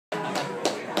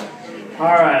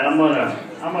Alright, I'm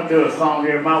gonna do a song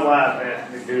here. My wife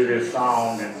asked me to do this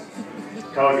song and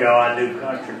told y'all I do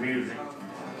country music.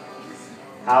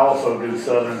 I also do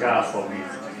southern gospel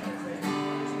music.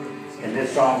 And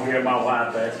this song here my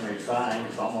wife asked me to sing,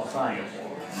 so I'm gonna sing it for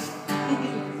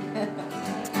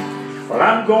her. Well,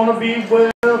 I'm gonna be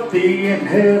wealthy in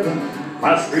heaven.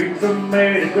 My streets are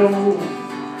made to go.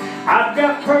 I've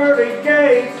got pearly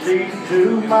gates leading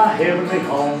to my heavenly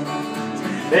home.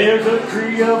 There's a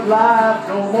tree of life,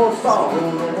 no more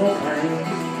sorrow, no more pain.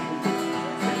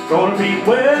 Gonna be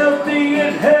wealthy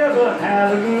in heaven,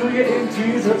 hallelujah, in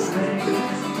Jesus' name.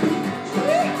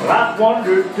 Well, I've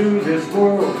wandered through this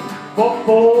world for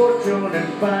fortune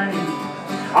and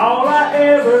fame. All I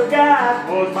ever got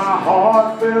was my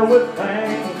heart filled with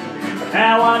pain. But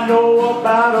now I know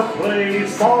about a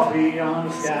place far beyond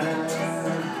the sky,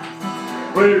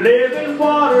 where living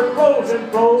water flows and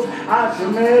flows, I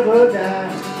shall never die.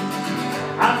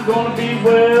 I'm gonna be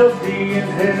wealthy in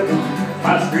heaven,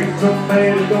 my streets are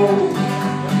made to go.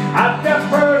 I've got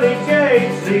pearly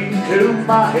gates leading to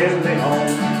my heavenly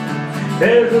home.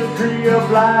 There's a tree of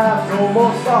life, no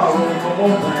more sorrow, no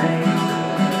more pain.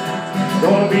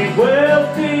 Gonna be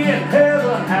wealthy in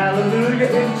heaven, hallelujah,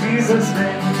 in Jesus'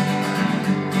 name.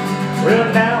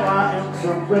 Well, now I am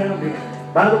surrounded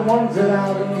by the ones that I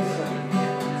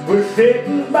love. We're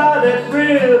sitting by that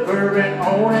river and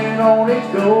on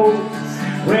it goes.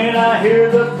 When I hear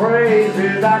the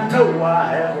praises, I know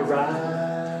I have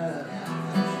arrived.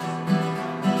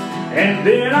 And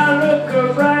then I look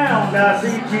around, I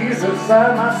see Jesus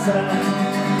side by side.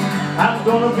 I'm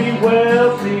gonna be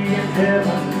wealthy in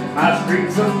heaven, my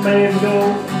streets are made to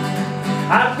go.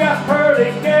 I've got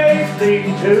pearly gates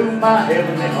leading to my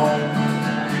heavenly home.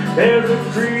 There's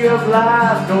a tree of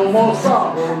life, no more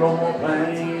sorrow, no more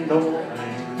pain, no more pain.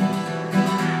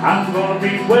 I'm gonna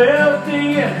be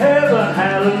wealthy in heaven,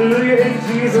 hallelujah, in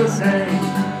Jesus' name.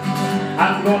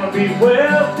 I'm gonna be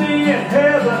wealthy in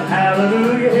heaven,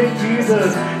 hallelujah, in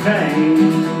Jesus'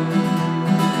 name.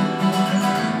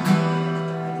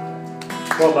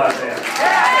 What about that?